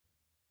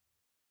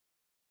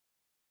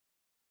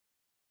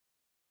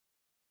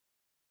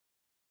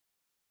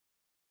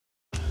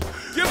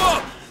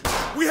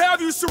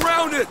have you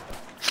surrounded!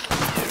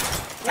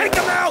 Take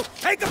him out!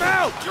 Take him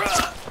out!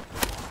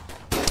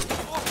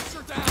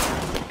 Officer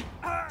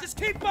down! Just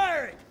keep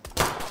firing!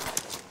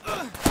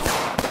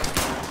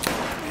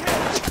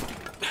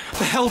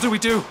 The hell do we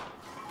do?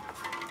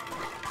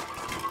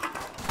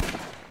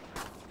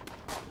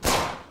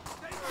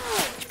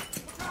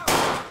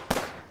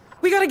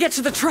 We gotta get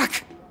to the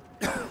truck!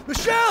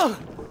 Michelle!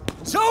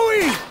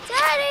 Zoe!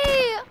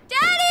 Daddy!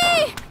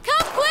 Daddy!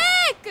 Come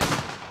quick!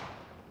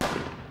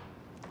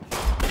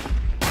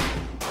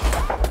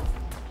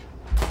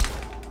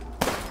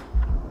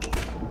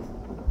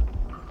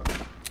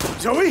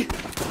 Zoe?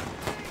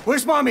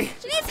 Where's Mommy?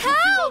 She needs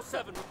help!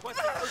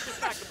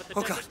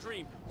 Oh, God.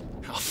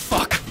 Oh,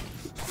 fuck!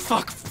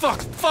 Fuck,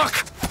 fuck, fuck!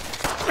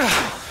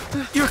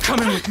 You're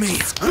coming with me!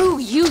 Screw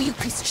you, you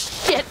piece of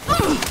shit!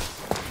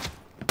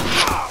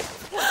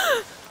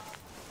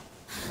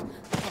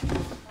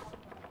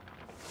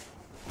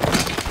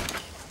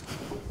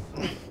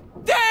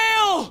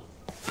 Dale!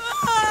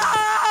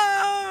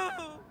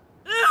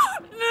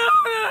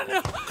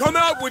 Come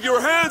out with your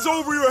hands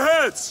over your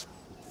heads!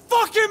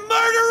 Fucking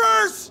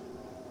murderers!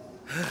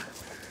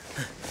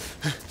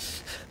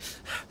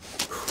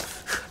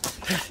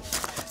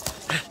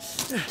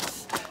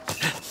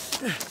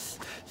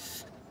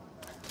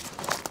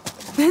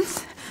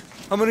 Vince,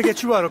 I'm gonna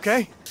get you out,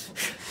 okay?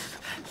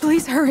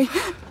 please hurry.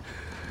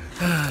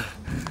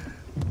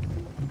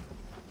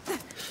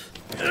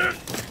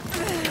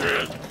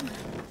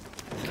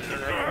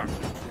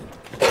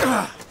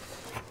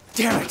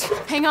 Damn it!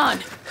 Hang on.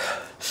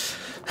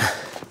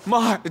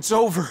 Ma, it's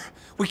over.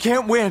 We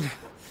can't win.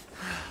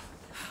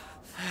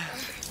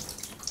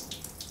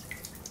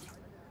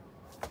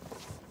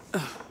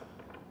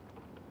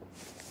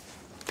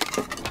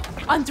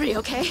 On three,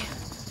 okay?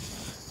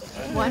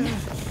 1,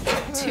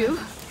 2.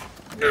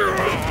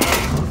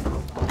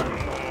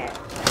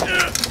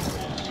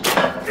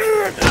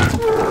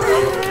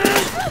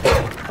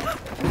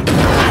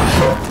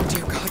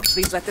 Dear God,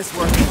 please let this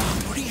work.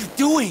 What are you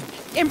doing?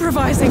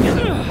 Improvising.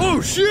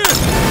 Oh, shit!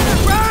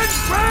 Run!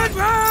 Run!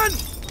 Run!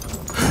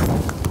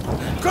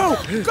 Go!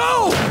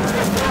 Go!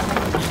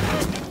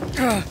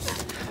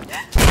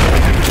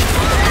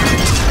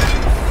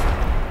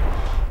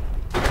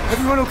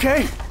 Everyone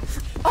okay?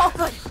 All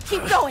good.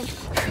 Keep going.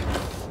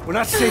 We're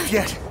not safe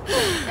yet.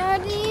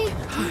 Daddy!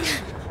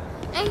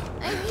 I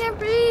can't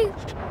breathe.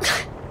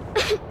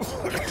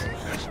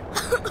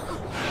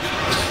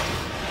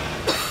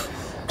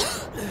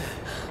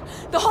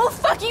 The whole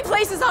fucking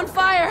place is on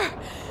fire.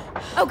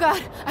 Oh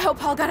God, I hope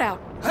Paul got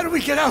out. How do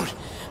we get out?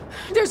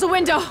 There's a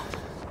window.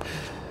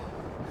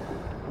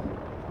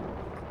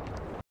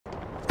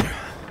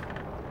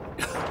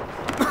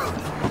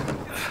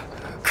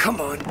 Come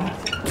on.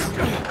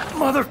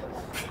 Mother...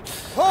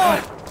 Paul!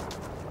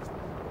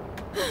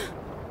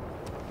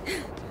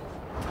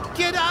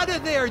 Get out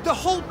of there! The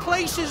whole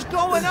place is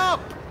going up!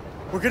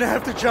 We're gonna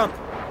have to jump.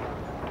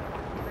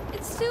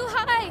 It's too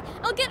high.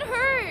 I'll get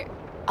hurt.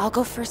 I'll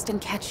go first and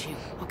catch you,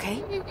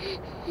 okay?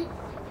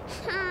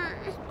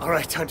 All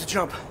right, time to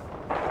jump.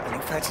 No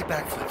fancy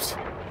backflips.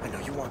 I know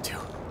you want to.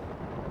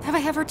 Have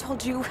I ever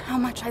told you how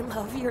much I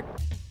love your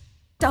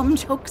dumb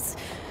jokes?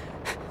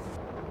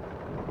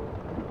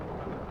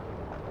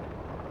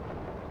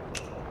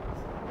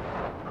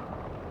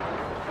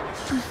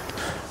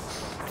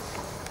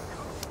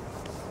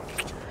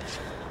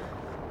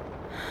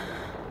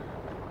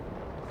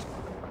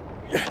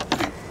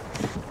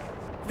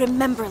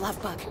 Remember,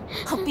 Lovebug,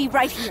 I'll be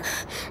right here.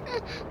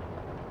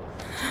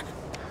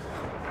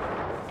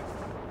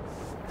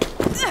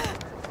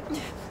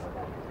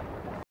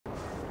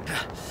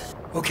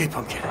 Okay,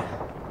 Pumpkin.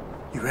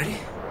 You ready?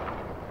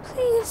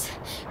 Please,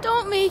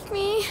 don't make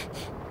me.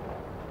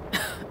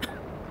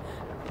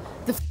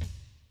 The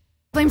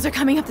flames are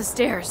coming up the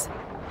stairs.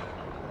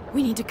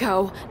 We need to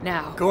go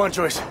now. Go on,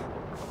 Joyce.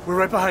 We're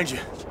right behind you.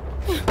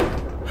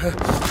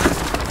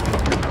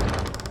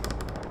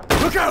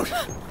 Look out!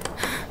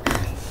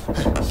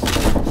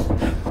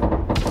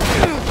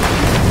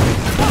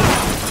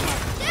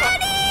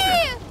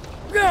 Daddy!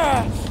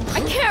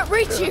 I can't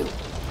reach you!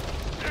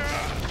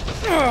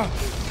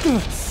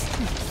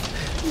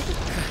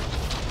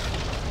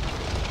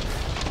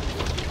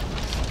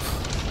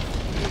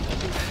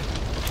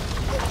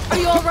 Are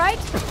you all right?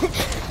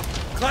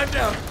 Climb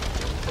down.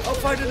 I'll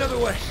find another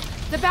way.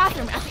 The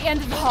bathroom at the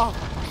end of the hall.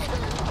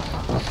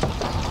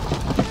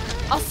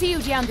 I'll see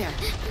you down there.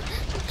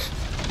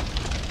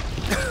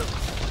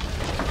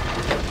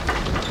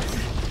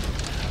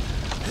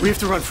 We have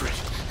to run for it.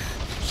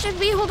 Should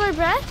we hold our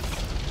breath?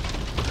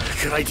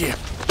 Good idea.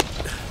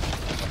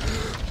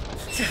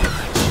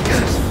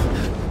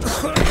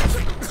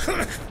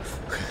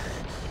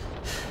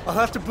 I'll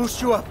have to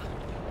boost you up.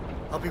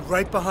 I'll be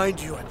right behind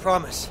you, I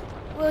promise.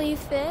 Will you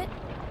fit?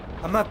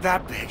 I'm not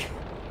that big.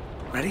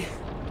 Ready?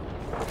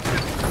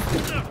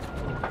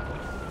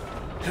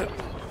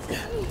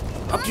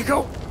 Up you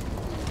go.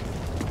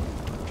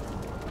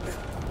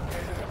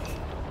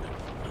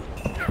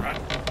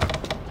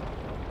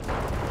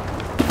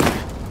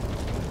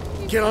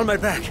 Get on my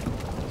back.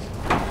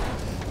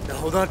 Now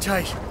hold on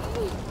tight.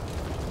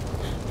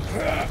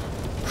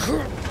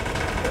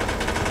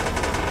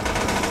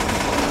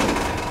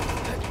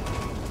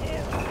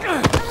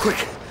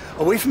 Quick,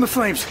 away from the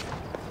flames.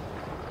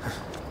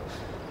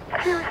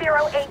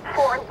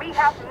 2084, we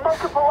have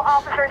multiple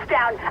officers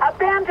down.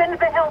 Abandon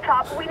the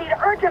hilltop. We need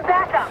urgent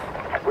backup.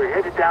 We're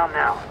headed down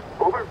now.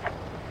 Over.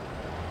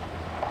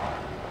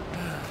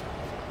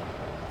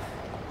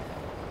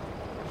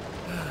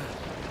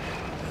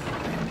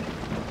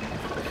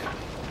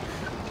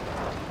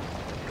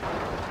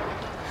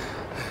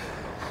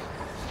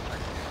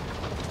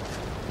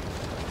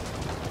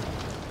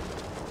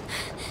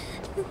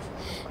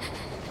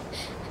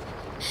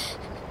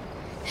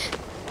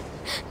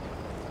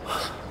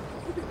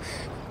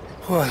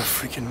 What a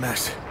freaking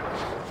mess.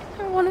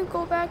 I want to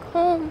go back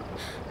home.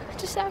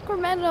 To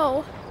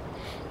Sacramento.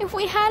 If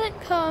we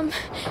hadn't come,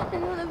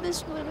 then none of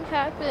this would have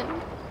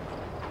happened.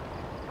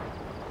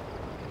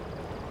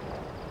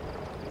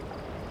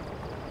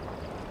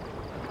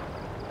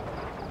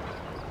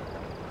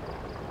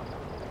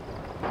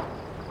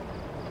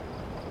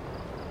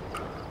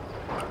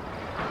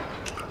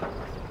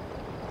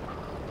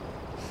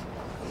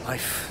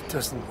 Life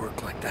doesn't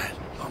work like that,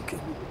 Pumpkin.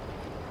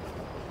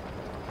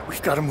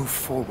 We've got to move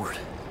forward.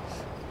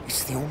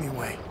 It's the only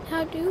way.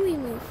 How do we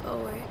move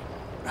forward?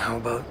 How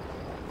about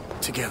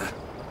together?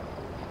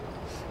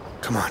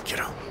 Come on,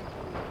 kiddo.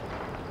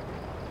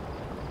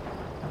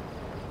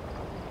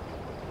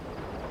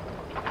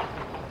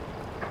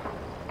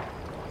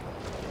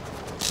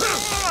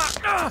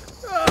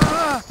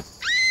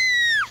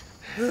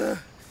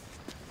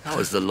 That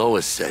was the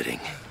lowest setting.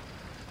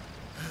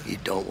 You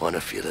don't want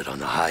to feel it on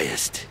the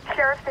highest.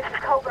 Sheriff, this is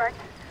Coburn.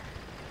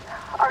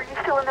 Are you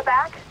still in the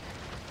back?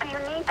 Do you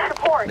need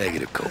support?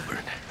 Negative,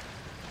 Coburn.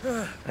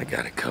 I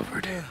got it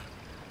covered.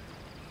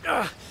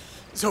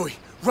 Zoe,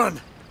 run!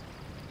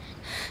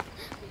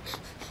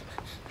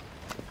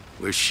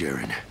 Where's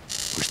Sharon?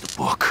 Where's the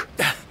book?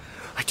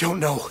 I don't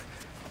know.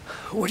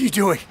 What are you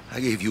doing? I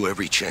gave you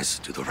every chance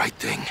to do the right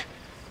thing.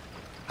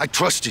 I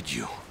trusted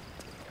you.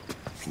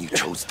 And you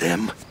chose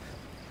them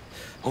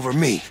over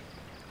me.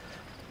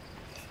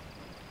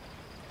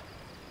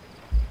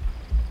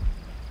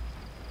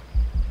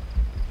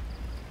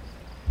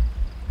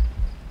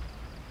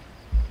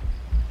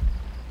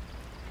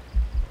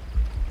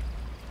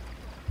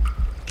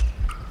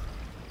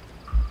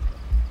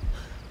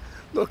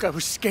 Look, I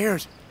was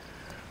scared.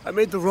 I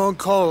made the wrong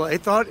call. I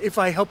thought if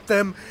I helped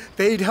them,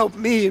 they'd help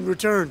me in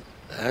return.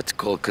 That's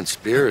called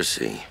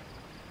conspiracy.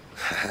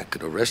 I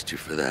could arrest you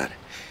for that.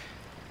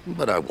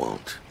 But I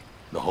won't.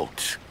 No.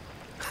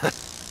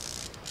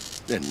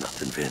 They're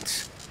nothing,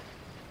 Vince.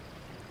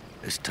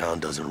 This town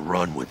doesn't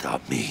run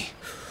without me.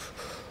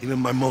 Even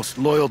my most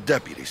loyal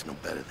deputies know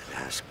better than to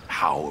ask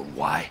how or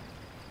why.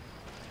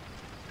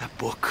 That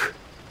book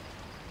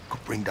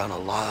could bring down a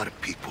lot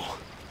of people.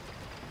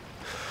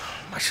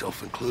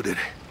 Myself included.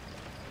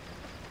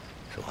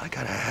 So I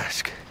gotta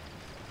ask,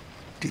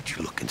 did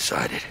you look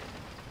inside it?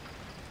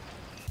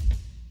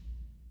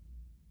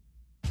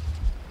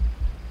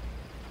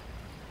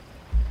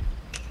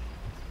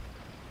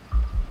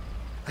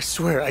 I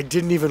swear, I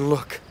didn't even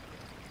look.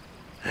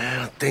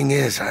 The thing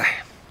is, I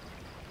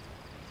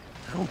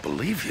don't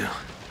believe you.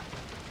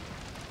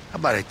 How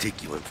about I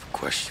take you in for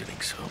questioning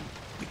so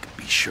we can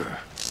be sure?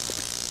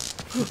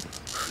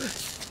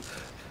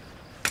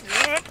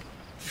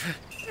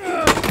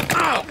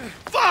 Oh,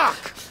 fuck!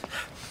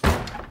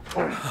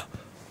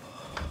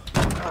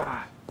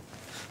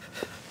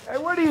 Hey,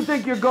 where do you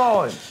think you're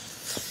going?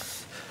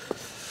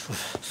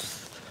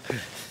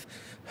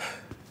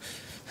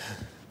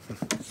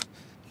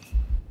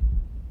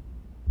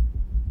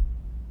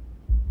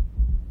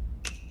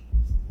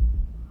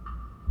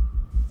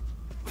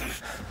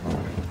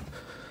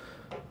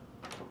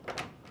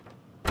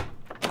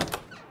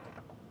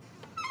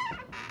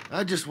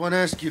 I just want to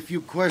ask you a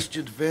few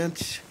questions,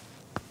 Vince.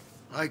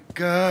 Like,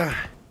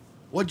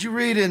 what'd you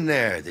read in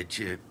there that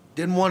you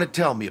didn't want to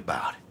tell me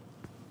about?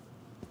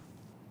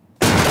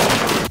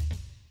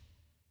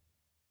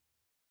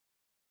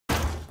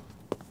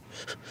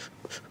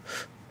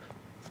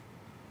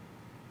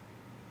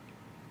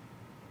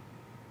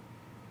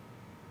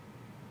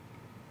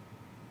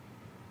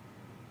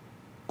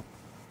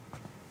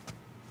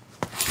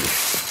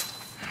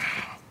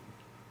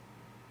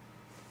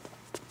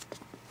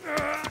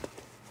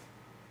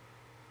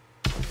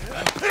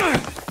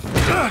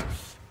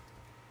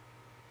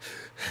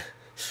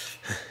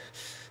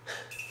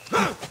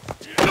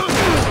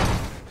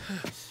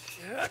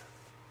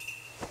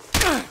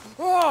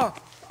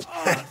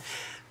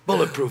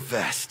 Bulletproof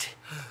vest.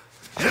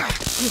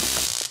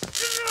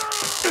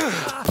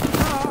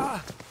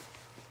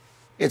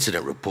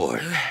 Incident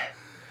report.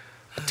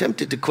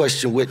 Attempted to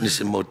question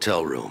witness in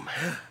motel room.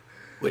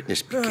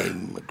 Witness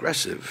became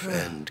aggressive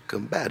and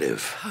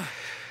combative.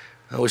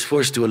 I was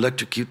forced to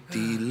electrocute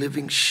the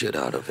living shit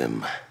out of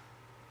him.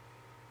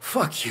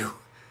 Fuck you,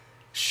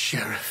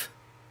 Sheriff.